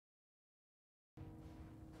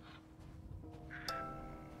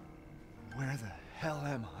Where the hell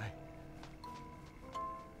am I?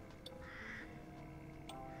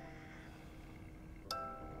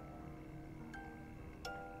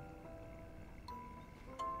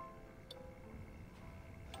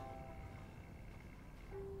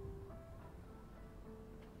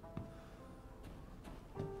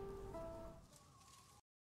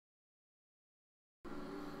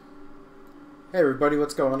 Hey everybody,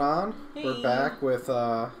 what's going on? Hey. We're back with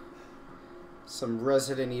some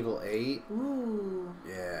Resident Evil 8. Ooh.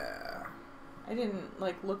 Yeah. I didn't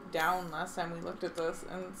look down last time we looked at this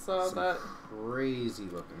and saw Some that crazy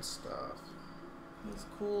looking stuff. it was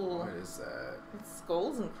cool. What is that? It's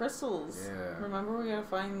skulls and crystals. Yeah. Remember, we gotta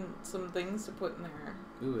find some things to put in there.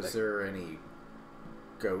 Ooh, is there any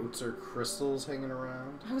goats or crystals hanging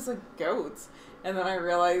around? I was like, goats. And then I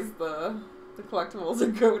realized the collectibles are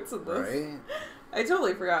goats in this. Right? I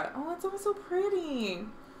totally forgot. Oh, it's all so pretty.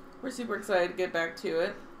 We're super excited to get back to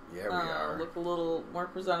it. Yeah, we are. Look a little more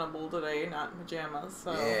presentable today, not in pajamas.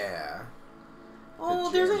 So. Yeah. Oh,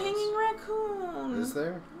 Pajamas. there's a hanging raccoon. Is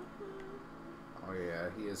there? Oh yeah,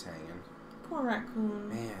 he is hanging. Poor raccoon.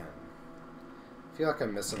 Man. I feel like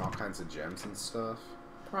I'm missing all kinds of gems and stuff.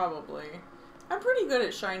 Probably. I'm pretty good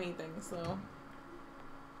at shiny things, though.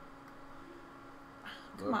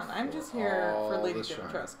 Come on, I'm just here for Lady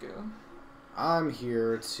Dimitrescu. I'm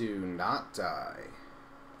here to not die.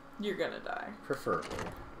 You're gonna die. Preferably.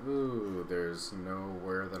 Ooh, there's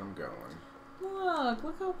nowhere that I'm going.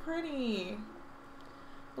 Look how pretty.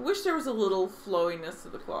 I wish there was a little flowiness to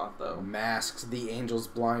the cloth, though. Masked, the angels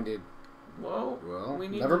blinded. Whoa. Well, we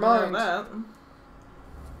need never to know mind. that.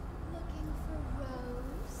 Looking for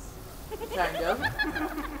Rose? Kind of.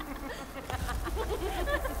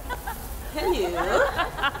 Hello.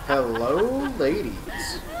 Hello,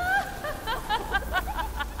 ladies.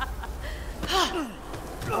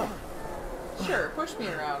 Sure, push me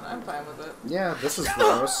around. I'm fine with it. Yeah, this is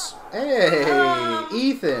gross. Hey,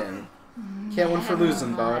 Ethan. Can't win for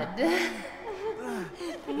losing, bud. That's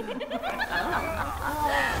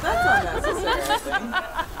unnecessary, I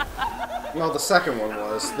think. Well, the second one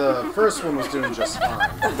was. The first one was doing just fine.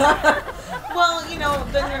 Well, you know,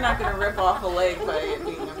 then you're not going to rip off a leg by it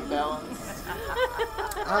being unbalanced.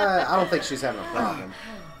 I don't think she's having a problem.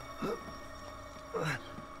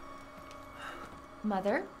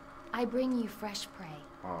 Mother, I bring you fresh prey.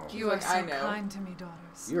 Oh, You are so kind to me,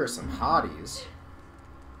 daughters. you are some hotties.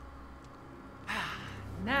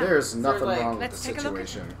 Now, There's nothing like, wrong with the let's take a look at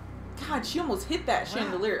situation. God, she almost hit that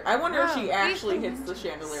chandelier. I wonder if she Wow. actually Ethan hits the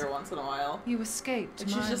chandelier once in a while. you escaped. And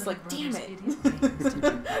she's my just little like, damn brother's it. idiot games,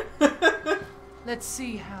 did you? Let's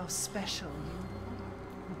see how special you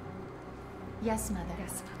Yes, Mother.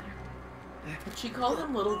 Yes, Mother. She called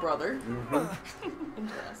him little brother. Mm-hmm.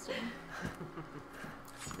 Interesting.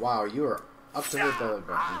 Wow, you are up to hit the other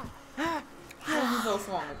button. Oh, he's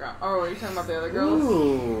also on the ground. Oh, are you talking about the other girls?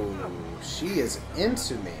 Ooh, she is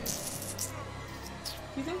into me.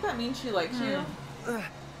 Do you think that means she likes you?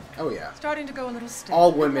 Oh yeah. Starting to go a little stiff.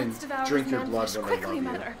 All women Let's devour drink this your man blood fish when they quickly, love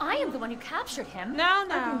you. Mother. I am the one who captured him. Now,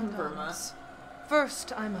 can confirm daughters.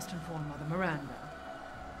 First, I must inform Mother Miranda.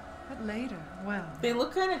 But later, well... They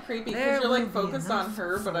look kind of creepy There because you're will like be focused on enough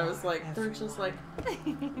her, but I was for like, they're just like,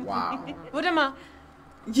 Wow. Udama.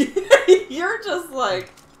 you're just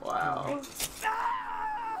like, wow.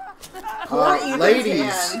 Poor Ethan's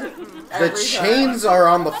ladies, hand the every chains are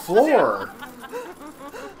on the floor.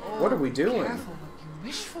 What are we doing? Careful what you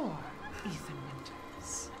wish for, Ethan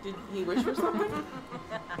Winters. time. Did he wish for something?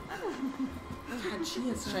 God, she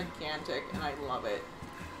is gigantic, and I love it.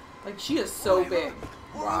 Like, she is so big.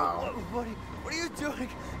 Wow. What are you doing?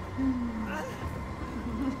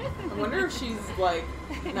 I wonder if she's, like,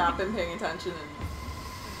 not been paying attention and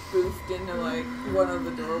boofed into, like, one of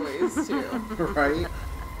the doorways, too. Right?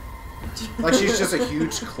 Like she's just a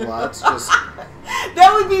huge klutz, just...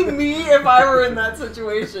 That would be me if I were in that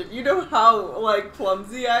situation. You know how, like,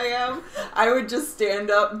 clumsy I am? I would just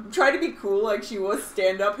stand up, try to be cool like she was,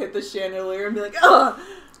 stand up, hit the chandelier, and be like, ugh!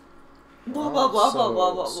 Blah, blah, blah, blah,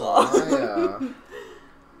 blah, blah, blah. So am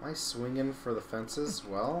I swinging for the fences?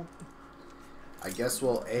 Well, I guess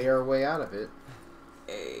we'll A our way out of it.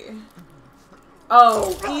 Hey.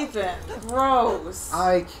 Oh, Ethan. Gross.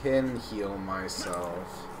 I can heal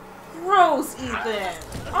myself. Gross, Ethan.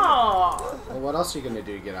 Aw. Well, what else are you gonna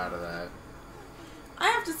do to get out of that? I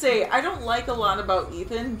have to say, I don't like a lot about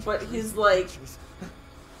Ethan, but his, like,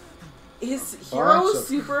 his hero Bunch of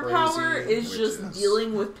superpower crazy is just witches.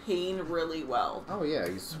 dealing with pain really well. Oh yeah,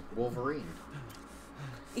 he's Wolverine.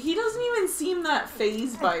 He doesn't even seem that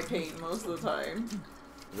phased by pain most of the time.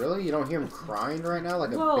 Really? You don't hear him crying right now like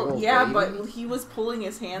a big Well, old yeah, baby? but he was pulling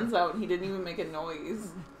his hands out and he didn't even make a noise.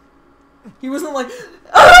 He wasn't like,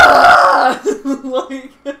 ah!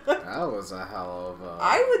 Like, That was a hell of a...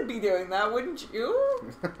 I would be doing that, wouldn't you?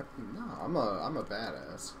 No, I'm a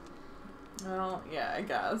badass. Well, yeah, I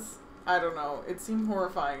guess. I don't know. It seemed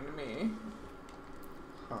horrifying to me.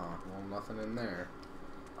 Huh, well, nothing in there.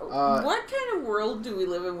 What kind of world do we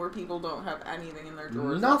live in where people don't have anything in their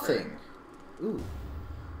drawers? Nothing. Ooh.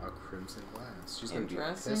 A crimson glass. She's gonna be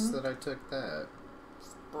Interesting. pissed that I took that.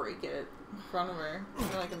 Just break it in front of her.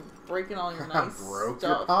 So I can break in all your nice Broke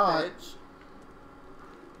stuff, your pot. bitch.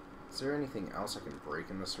 Is there anything else I can break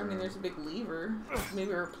in this I room? mean, there's a big lever. Maybe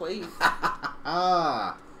her plate.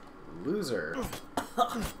 Ah! Loser.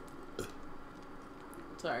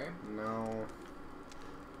 Sorry. No.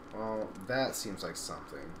 Well, that seems like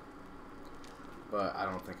something. But I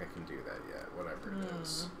don't think I can do that yet. Whatever it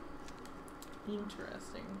is.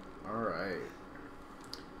 Interesting. Alright.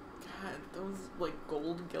 God, those, like,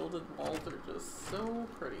 gold gilded walls are just so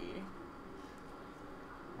pretty.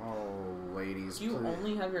 Oh, ladies, Do you please.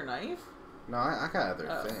 only have your knife? No, I got other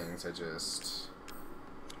Oh. things. I just...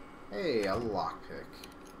 Hey, a lockpick.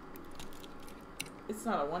 It's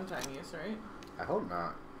not a one-time use, right? I hope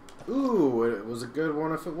not. Ooh, it was a good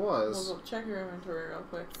one if it was. We'll go check your inventory real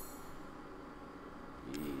quick.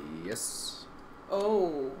 Yes.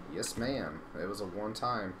 Oh. Yes, ma'am. It was a one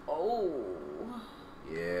time. Oh.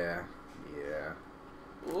 Yeah. Yeah.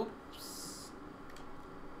 Oops.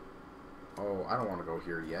 Oh, I don't want to go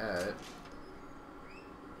here yet.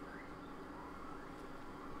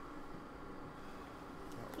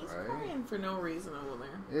 He's Alright. crying for no reason over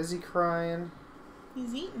there. Is he crying?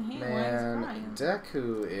 He's eating hay. Why is Man, he crying?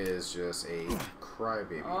 Deku is just a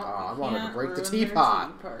crybaby. Oh, I we wanted to can't break the ruin their teapot.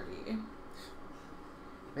 tea party.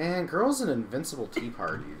 Man, girls and invincible tea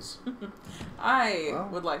parties. I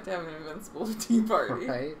would like to have an invincible tea party.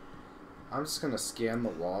 Right? I'm just going to scan the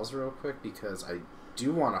walls real quick because I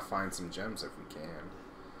do want to find some gems if we can.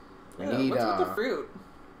 We Yeah, need, what's with the fruit?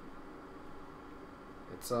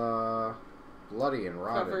 It's, bloody and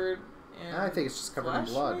rotted. Covered in I think it's just covered in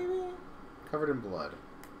flesh, blood. maybe? Covered in blood.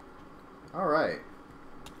 Alright.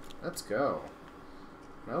 Let's go.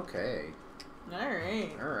 Okay.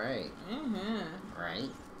 Alright. Alright. Mm-hmm. Right.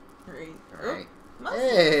 Right. Alright. Oh,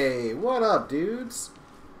 Hey! What up, dudes?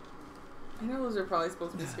 I know those are probably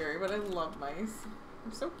supposed to be scary, but I love mice.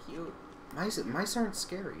 They're so cute. Mice aren't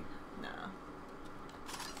scary. Nah.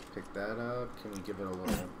 Pick that up. Can we give it a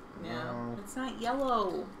little... No. It's not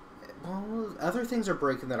yellow. Well, other things are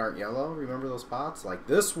breaking that aren't yellow. Remember those pots? Like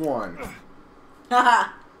this one.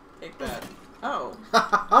 Haha! Take that. Oh. Ha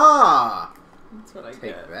ha ha! That's what I Take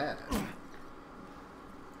get. that.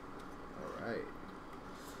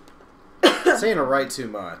 Alright. Saying it right too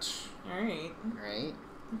much. Alright. Right?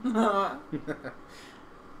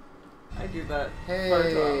 I do that.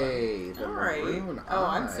 Hey! The Alright. maroon Oh,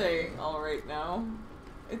 I'm eye. saying alright now.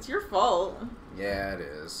 It's your fault. Yeah, it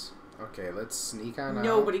is. Okay, let's sneak on out.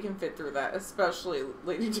 Nobody can fit through that, especially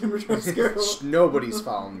Lady Dimitrescu. Nobody's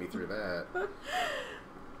following me through that.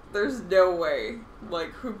 There's no way.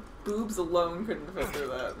 Like, her boobs alone couldn't fit through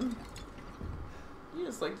that. You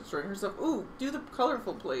just like destroying herself. Ooh, do the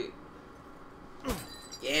colorful plate.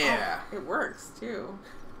 Yeah. Oh, it works, too.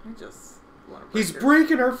 I just want to break He's her.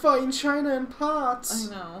 breaking her fighting china and pots.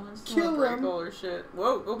 I know. I just Kill want to break him. all her shit.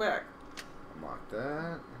 Whoa, go back. Unlock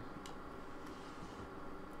that.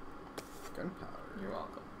 Gunpowder. You're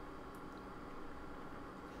welcome.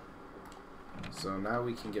 So now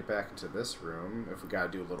we can get back into this room if we gotta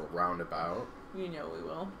do a little roundabout. You know we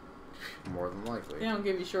will. More than likely. They don't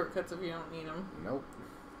give you shortcuts if you don't need them. Nope.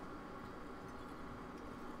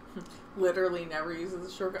 Literally never uses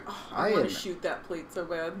a shortcut. Oh, I I want am- to shoot that plate so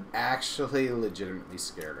bad. Actually, legitimately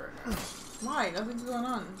scared right now. Why? Nothing's going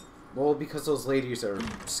on. Well, because those ladies are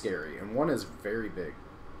scary, and one is very big.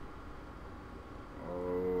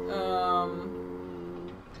 Oh.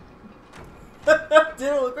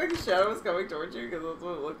 Did it look like a shadow was coming towards you? Because that's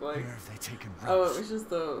what it looked like. Where have they taken Oh, Rose? it was just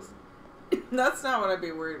those. That's not what I'd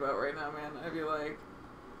be worried about right now, man. I'd be like,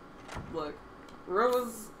 look,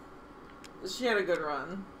 Rose, she had a good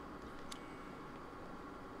run.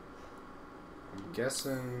 I'm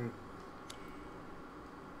guessing.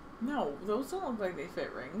 No, those don't look like they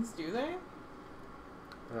fit rings, do they?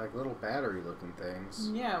 They're like little battery looking things.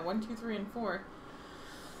 Yeah, 1, 2, 3, and 4.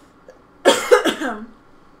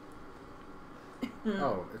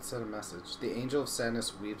 Oh, it said a message. The angel of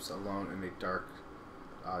sadness weeps alone in a dark,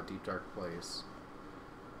 deep dark place.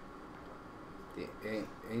 The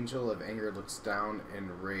angel of anger looks down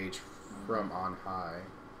in rage from on high.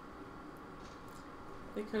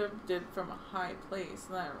 They could have did from a high place,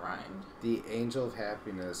 and that rhymed. The angel of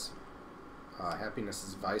happiness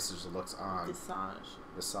Happiness's visage looks on.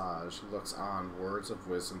 Visage looks on, words of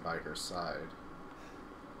wisdom by her side.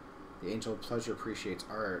 The angel of pleasure appreciates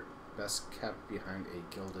art, best kept behind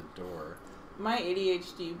a gilded door. My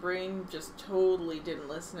ADHD brain just totally didn't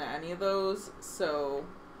listen to any of those, so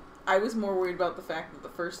I was more worried about the fact that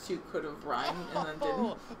the first two could have rhymed and then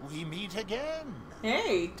didn't. We meet again.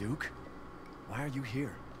 Hey! Duke, why are you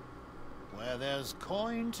here? Where there's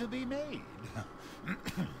coin to be made.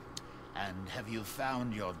 And have you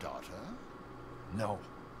found your daughter? No.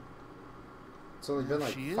 It's only been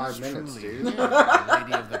like She 5 is minutes, truly dude. here. The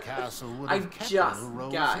lady of the castle would I have kept just little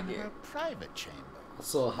Rose got in here. her private chamber.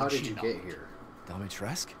 So how Would did she you not? get here?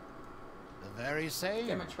 Dimitrescu? The very same.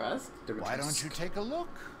 Dimitrescu? Why don't you take a look?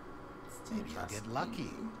 Maybe you'll get lucky.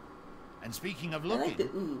 And speaking of I like the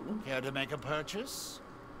looking, ooh. care to make a purchase?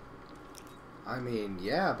 I mean,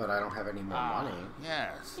 yeah, but I don't have any more money.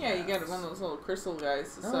 Yes. Yeah, you got yes. one of those little crystal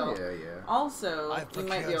guys to Oh, sell. yeah, yeah. Also, I've you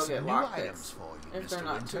might be able to procured get some new lockpicks items for you, if they're Mr.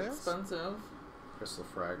 not too Winters. expensive. Crystal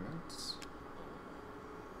fragments.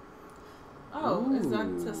 Oh, is that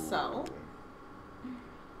Ooh. to sell?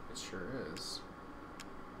 It sure is.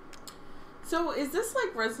 So is this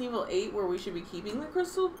like Resident Evil 8 where we should be keeping the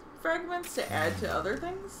crystal fragments to add to other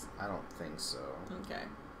things? I don't think so. Okay.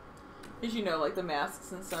 Because you know, like the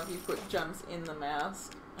masks and stuff, you put gems in the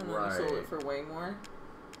mask and then you sold Right. it for way more.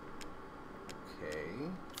 Okay.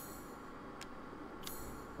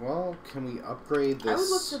 Well, can we upgrade this? I would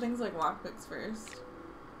look for things like lockpicks first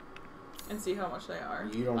and see how much they are.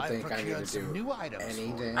 You don't I've think I need procured to some do new items any for you,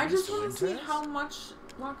 damage? I just Mr. want to see Winters. how much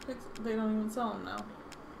lockpicks. They don't even sell them now.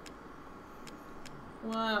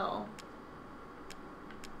 Wow.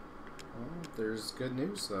 Well, there's good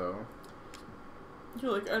news though.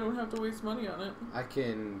 You're like, I don't have to waste money on it. I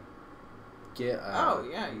can get a Oh,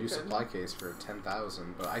 yeah, you new could. supply case for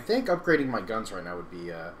 10,000, but I think upgrading my guns right now would be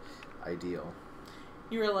ideal.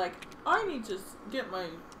 You were like, I need to get my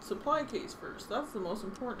supply case first. That's the most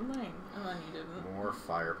important thing. And then you didn't. More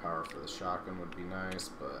firepower for the shotgun would be nice,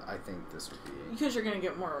 but I think this would be Because you're going to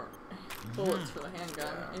get more bullets for the handgun.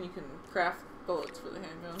 Yeah. And you can craft bullets for the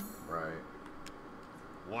handgun. right.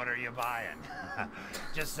 What are you buying?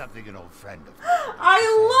 Just something an old friend of mine.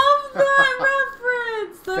 I love that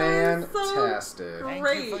reference! That is Fantastic. so Thank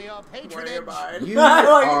great. you for your What are you patronage. buying? You I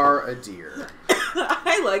like- are a dear.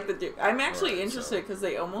 I like the dude. I'm actually Right, interested so- because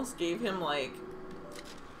they almost gave him like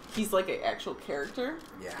he's like an actual character.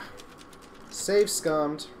 Yeah. Save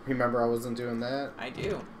scummed. Remember I wasn't doing that? I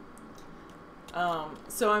do.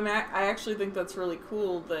 So I actually think that's really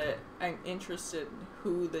cool that I'm interested in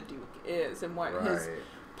who the Duke is and what his Right.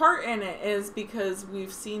 part in it is because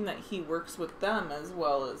we've seen that he works with them as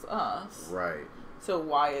well as us. Right. So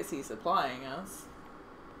why is he supplying us?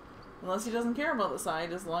 Unless he doesn't care about the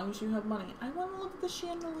side, as long as you have money. I want to look at the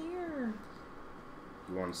chandelier.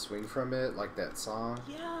 You want to swing from it like that song?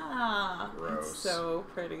 Yeah. Gross. It's so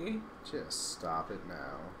pretty. Just stop it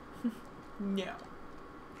now. No.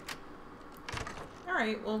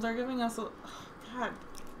 Alright, well, they're giving us a... Oh, God.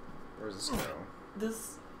 Where's this go?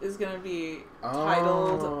 This is going to be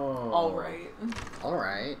titled Oh. Alright.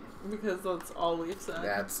 Alright. Because that's all we've said.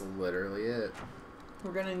 That's literally it.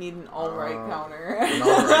 We're going to need an alright counter. An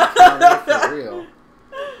alright counter for real.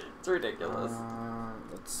 It's ridiculous.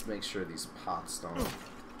 Let's make sure these pots don't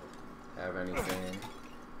have anything.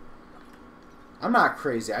 I'm not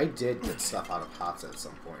crazy. I did get stuff out of pots at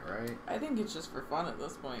some point, right? I think it's just for fun at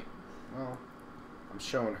this point. Well, I'm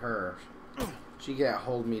showing her. She can't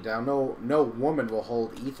hold me down. No woman will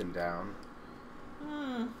hold Ethan down.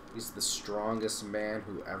 He's the strongest man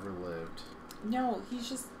who ever lived. No, he's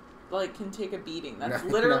just, like, can take a beating. That's No,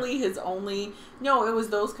 literally his only... No, it was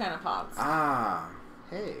those kind of pots. Ah,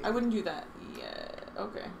 hey. I wouldn't do that. Yeah,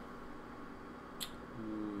 okay.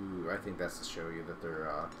 Ooh, I think that's to show you that they're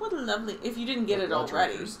What a lovely... If you didn't get it blood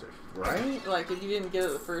already. drinkers, right? Like, if you didn't get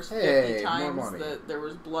it the first 50 Hey, more times money. that there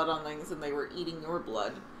was blood on things and they were eating your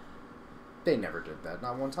blood. They never did that,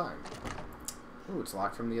 not one time. Ooh, it's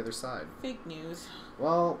locked from the other side. Fake news.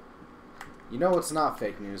 Well, you know it's not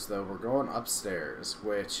fake news, though. We're going upstairs,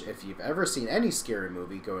 which, if you've ever seen any scary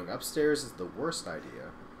movie, going upstairs is the worst idea.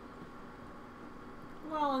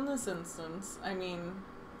 Well, in this instance, I mean,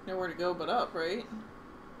 nowhere to go but up, right?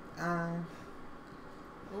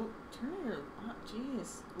 Oh, turn your... Oh,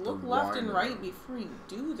 jeez. Look The left and wine right room. before you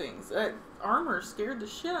do things. That armor scared the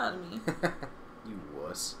shit out of me. You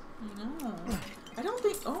wuss. I know. I don't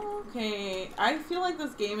think... Oh, okay. I feel like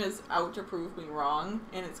this game is out to prove me wrong,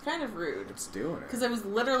 and it's kind of rude. It's doing it. Because I was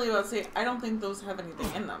literally about to say, I don't think those have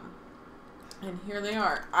anything in them. And here they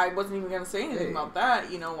are. I wasn't even going to say anything about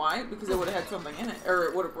that. You know why? Because it would have had something in it. Or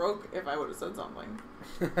it would have broke if I would have said something.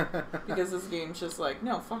 Because this game's just like,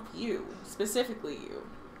 no, fuck you. Specifically you.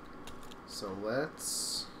 So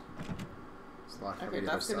let's lock okay,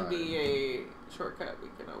 that's going to be a shortcut we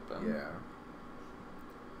can open. Yeah.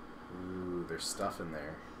 Ooh, there's stuff in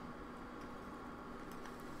there.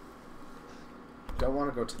 Don't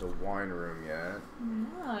want to go to the wine room yet.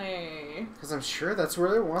 Why? Because I'm sure that's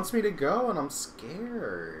where it wants me to go, and I'm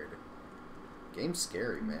scared. Game's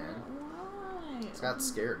scary, man. Why? It's got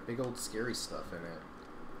big old scary stuff in it.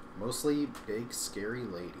 Mostly big scary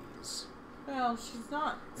ladies. Well, she's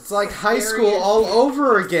not. It's like high school all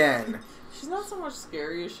over again. She's not so much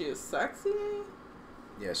scary as she is sexy.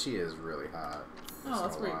 Yeah, she is really hot. Oh,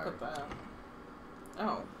 that's where you put that.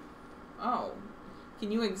 Oh. Oh.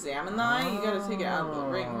 Can you examine the eye? You gotta take it out of the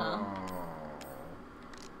ring, huh?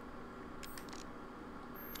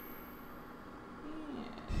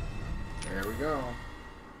 Yeah. There we go.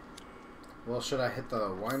 Well, should I hit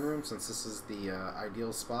the wine room since this is the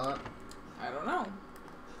ideal spot? I don't know.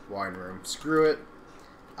 Wine room. Screw it.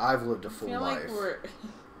 I've lived a full life. I feel like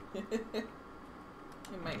we're...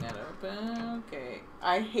 It might not open. Okay.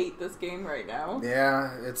 I hate this game right now.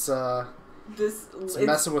 Yeah, it's it's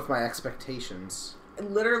messing with my expectations.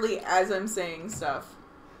 Literally, as I'm saying stuff,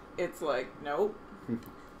 it's like, nope.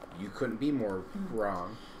 You couldn't be more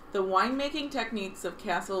wrong. The winemaking techniques of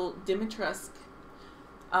Castle Dimitrescu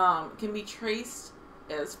can be traced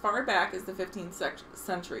as far back as the 15th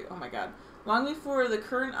century. Oh my god. Long before the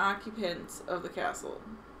current occupants of the castle.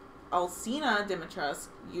 Alcina Dimitrescu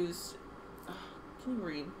used... can you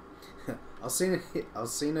read? Alcina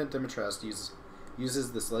Dimitrescu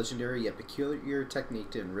uses this legendary yet peculiar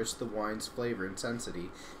technique to enrich the wine's flavor intensity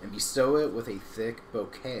and bestow it with a thick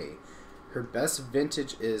bouquet. Her best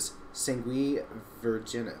vintage is Sanguis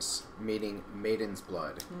Virginis, meaning maiden's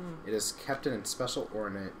blood. It is kept in a special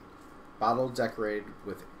ornament, bottle decorated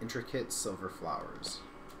with intricate silver flowers.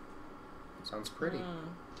 Sounds pretty.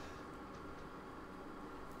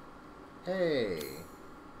 Hey.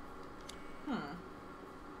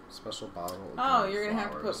 Special bottle. Oh, you're gonna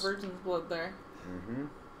have to put virgin's blood there. Mm-hmm.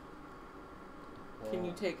 Well, can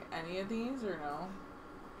you take any of these or no?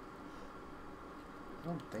 I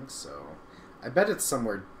don't think so. I bet it's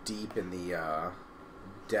somewhere deep in the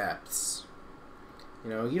depths. You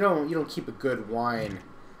know, you don't keep a good wine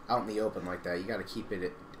out in the open like that. You got to keep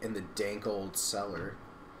it in the dank old cellar.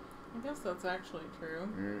 I guess that's actually true.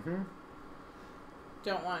 Mm-hmm.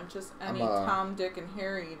 Don't want just any Tom, Dick, and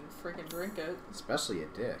Harry to freaking drink it. Especially a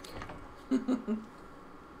dick.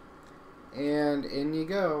 And in you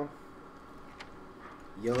go.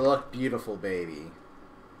 You look beautiful, baby.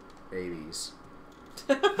 Babies.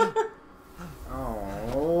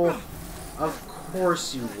 Oh, of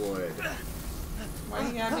course you would. Why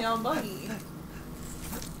you gotta be all buggy?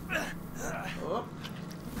 Oh,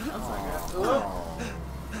 that's not good. Oh,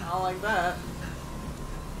 I don't like that.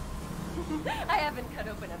 I haven't cut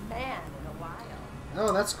open a man in a while.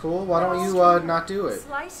 Oh, that's cool. Why don't you not do it?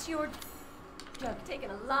 Slice your jug.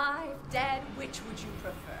 Taken alive, dead. Which would you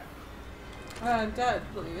prefer? Dead,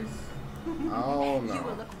 please. Oh no. You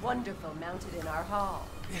will look wonderful mounted in our hall.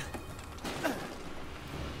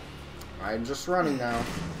 I'm just running now.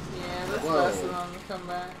 Yeah, that's busting on the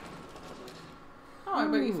comeback. Oh, I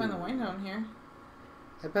bet you find the wine down here.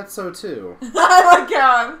 I bet so too. I like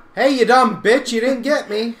how Hey, you dumb bitch! You didn't get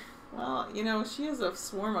me. Well, you know, she has a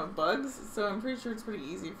swarm of bugs, so I'm pretty sure it's pretty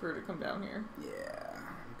easy for her to come down here. Yeah,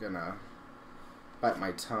 I'm gonna bite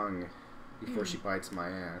my tongue before she bites my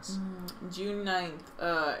ass. June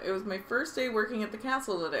 9th. It was my first day working at the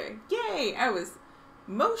castle today. Yay! I was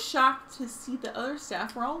most shocked to see the other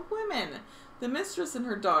staff were all women. The mistress and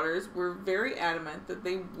her daughters were very adamant that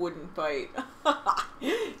they wouldn't bite.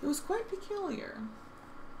 It was quite peculiar.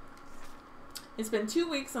 It's been 2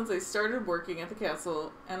 weeks since I started working at the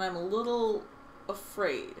castle, and I'm a little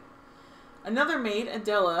afraid. Another maid,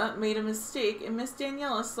 Adela, made a mistake, and Miss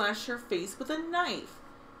Daniela slashed her face with a knife.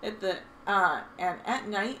 And at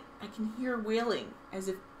night, I can hear wailing, as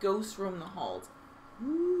if ghosts roam the halls.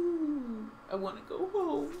 Ooh, I want to go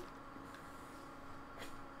home.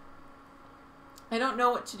 I don't know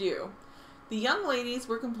what to do. The young ladies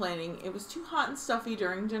were complaining it was too hot and stuffy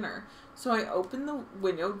during dinner, so I opened the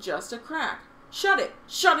window just a crack. Shut it!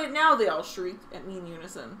 Shut it now! They all shrieked at me in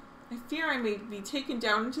unison. I fear I may be taken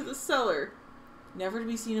down into the cellar, never to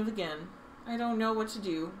be seen of again. I don't know what to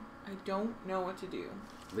do. I don't know what to do.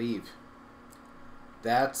 Leave.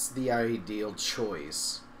 That's the ideal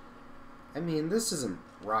choice. I mean, this isn't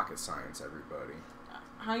rocket science, everybody.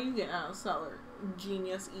 How you getting out of the cellar?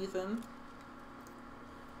 Genius, Ethan.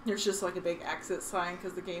 There's just like a big exit sign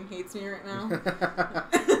because the game hates me right now.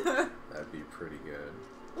 That'd be pretty good.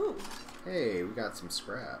 Ooh. Hey, we got some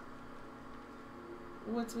scrap.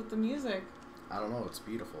 What's with the music? I don't know. It's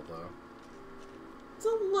beautiful, though. It's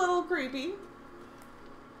a little creepy.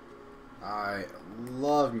 I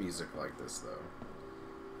love music like this, though.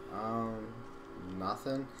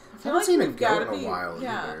 Nothing. I haven't seen it go in a while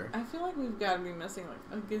either. I feel like we've got to be missing like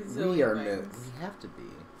a gazillion things. We have to be.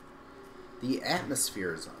 The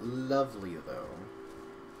atmosphere is lovely, though.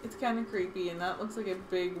 It's kind of creepy, and that looks like a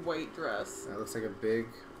big white dress. That looks like a big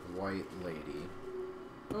white lady.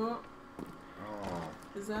 Oh. Oh.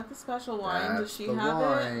 Is that the special wine? Does she the have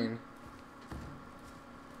wine. it?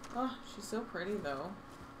 Oh, she's so pretty, though.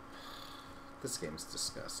 This game's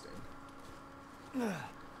disgusting.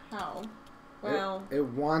 How? Well... It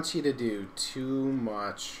wants you to do too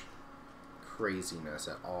much craziness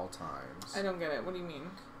at all times. I don't get it. What do you mean?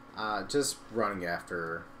 Just running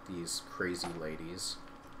after these crazy ladies.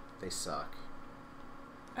 They suck.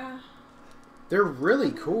 They're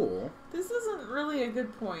really cool. This isn't really a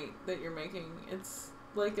good point that you're making. It's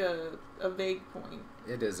like a vague point.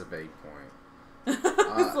 It is a vague point.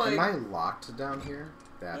 It's like, am I locked down here?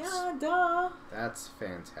 Yeah, duh. That's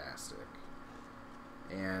fantastic.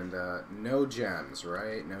 And no gems,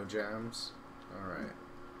 right? No gems? Alright.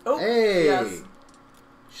 Oh, hey! Yes.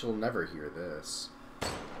 She'll never hear this.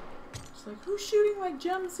 She's like, who's shooting my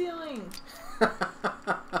gem ceiling?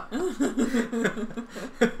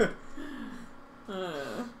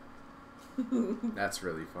 That's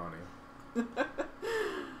really funny.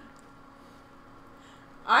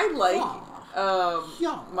 I like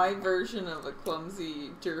my version of a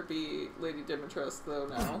clumsy, derpy Lady Dimitrescu, though,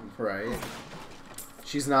 now. Right?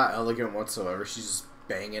 She's not elegant whatsoever. She's just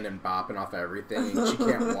banging and bopping off everything. And she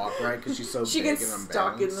can't walk right because she's so big and unbalanced. She gets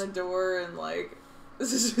stuck in the door and, like...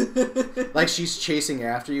 like she's chasing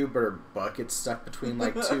after you, but her butt gets stuck between,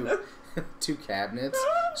 like, two cabinets.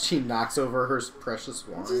 She knocks over her precious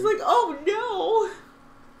wine. She's like, oh,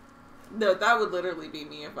 no! No, that would literally be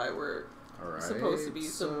me if I were supposed to be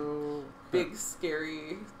some big,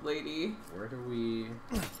 scary lady. Where do we...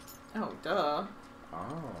 Oh, duh.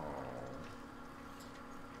 Oh.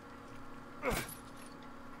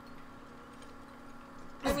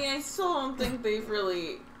 I mean, I still don't think they've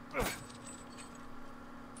really...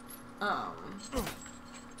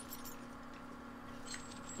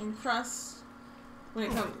 impressed when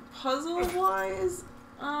it comes puzzle-wise.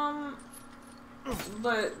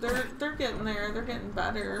 But they're getting there. They're getting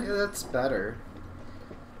better. Yeah, that's better.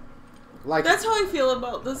 Like, that's how I feel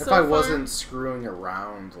about this. If so I far. wasn't screwing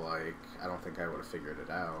around, like, I don't think I would have figured it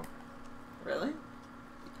out. Really?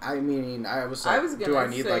 I mean, I was like, do I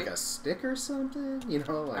need like a stick or something? You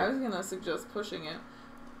know, like, I was gonna suggest pushing it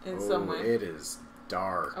in some way. It is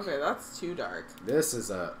dark. Okay, that's too dark. This is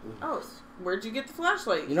a. Oh, where'd you get the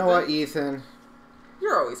flashlight? You know what, Ethan?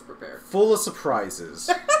 You're always prepared. Full of surprises.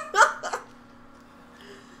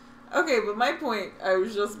 Okay, but my point I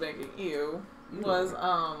was just making, was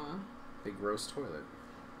big gross toilet.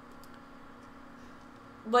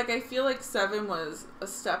 Like, I feel like 7 was a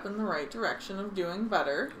step in the right direction of doing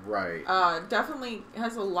better. Right. Definitely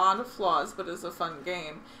has a lot of flaws, but is a fun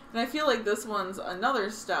game. And I feel like this one's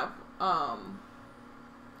another step,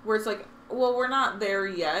 where it's like, well, we're not there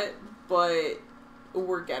yet, but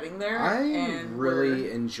we're getting there. I'm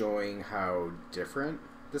really enjoying how different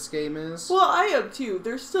this game is. Well, I am too.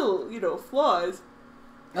 There's still, flaws.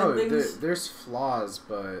 Oh, there's flaws,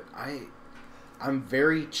 but I'm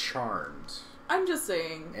very charmed. I'm just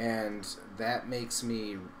saying. And that makes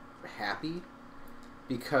me happy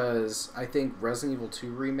because I think Resident Evil 2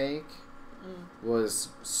 Remake was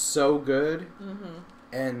so good. Mm-hmm.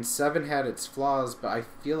 And 7 had its flaws, but I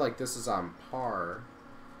feel like this is on par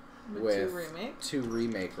with 2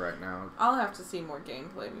 Remake right now. I'll have to see more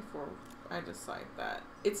gameplay before I decide that.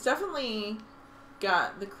 It's definitely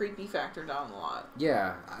got the creepy factor down a lot.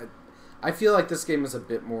 Yeah. I feel like this game is a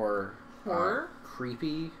bit more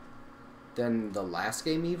creepy than the last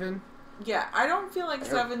game even. Yeah, I don't feel like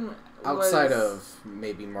 7 outside of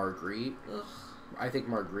maybe Marguerite. Ugh. I think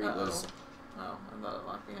Marguerite was... Oh, I thought it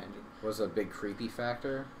locked behind you. Was a big creepy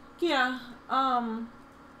factor. Yeah,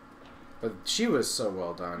 But she was so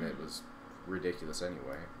well done, it was ridiculous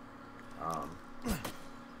anyway.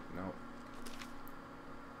 No.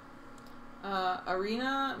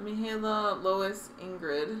 Irina, Mihaela, Lois,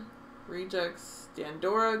 Ingrid, Rejects,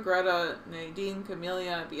 Dandora, Greta, Nadine,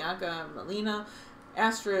 Camellia, Bianca, Melina,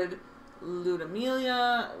 Astrid,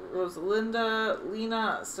 Ludmilla, Rosalinda,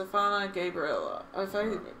 Lena, Stefana, Gabriella. If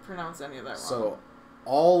I pronounce any of that wrong. So,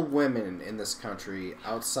 all women in this country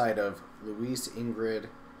outside of Louise, Ingrid,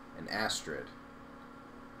 and Astrid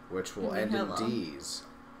which will end in D's.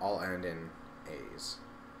 All end in A's.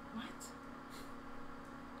 What?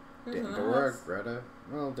 Dora, Greta.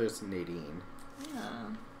 Well, there's Nadine. Yeah.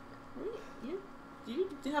 You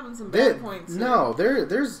having some bad points. No,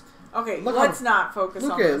 there's. Okay, let's not focus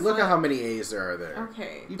on this. Look at how many A's there are there.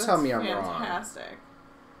 Okay, you tell me I'm fantastic. wrong. Fantastic.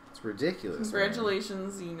 It's ridiculous.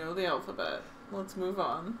 Congratulations, man. You know the alphabet. Let's move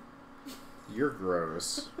on. You're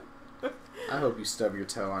gross. I hope you stub your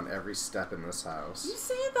toe on every step in this house. You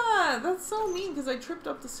say that. That's so mean because I tripped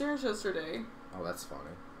up the stairs yesterday. Oh, that's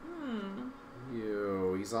funny.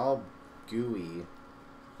 Ew, he's all gooey.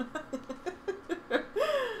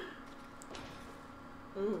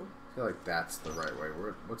 Ooh. I feel like that's the right way.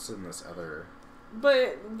 What's in this other...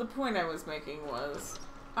 But the point I was making was,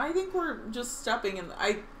 I think we're just stepping in...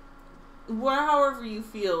 however you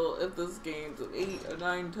feel if this game's an 8, a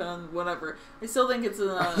 9, 10, whatever. I still think it's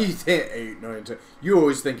a... You think 8, 9, 10. You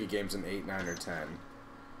always think a game's an 8, 9, or 10.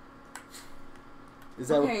 Is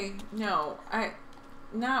that okay, no.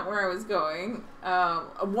 Not where I was going.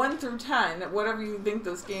 1 through 10, whatever you think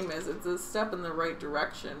this game is, it's a step in the right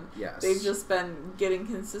direction. Yes. They've just been getting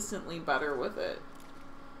consistently better with it.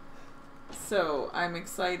 So I'm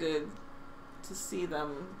excited to see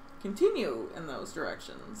them continue in those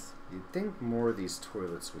directions. You'd think more of these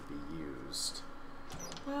toilets would be used.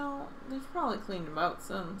 Well, they've probably cleaned them out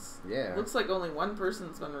since. Yeah. Looks like only one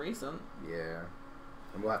person's been recent. Yeah.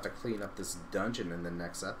 And we'll have to clean up this dungeon in the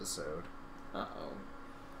next episode. Uh-oh.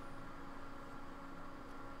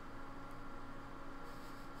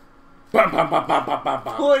 Bum, bum, bum, bum, bum, bum,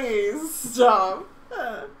 bum. Please stop.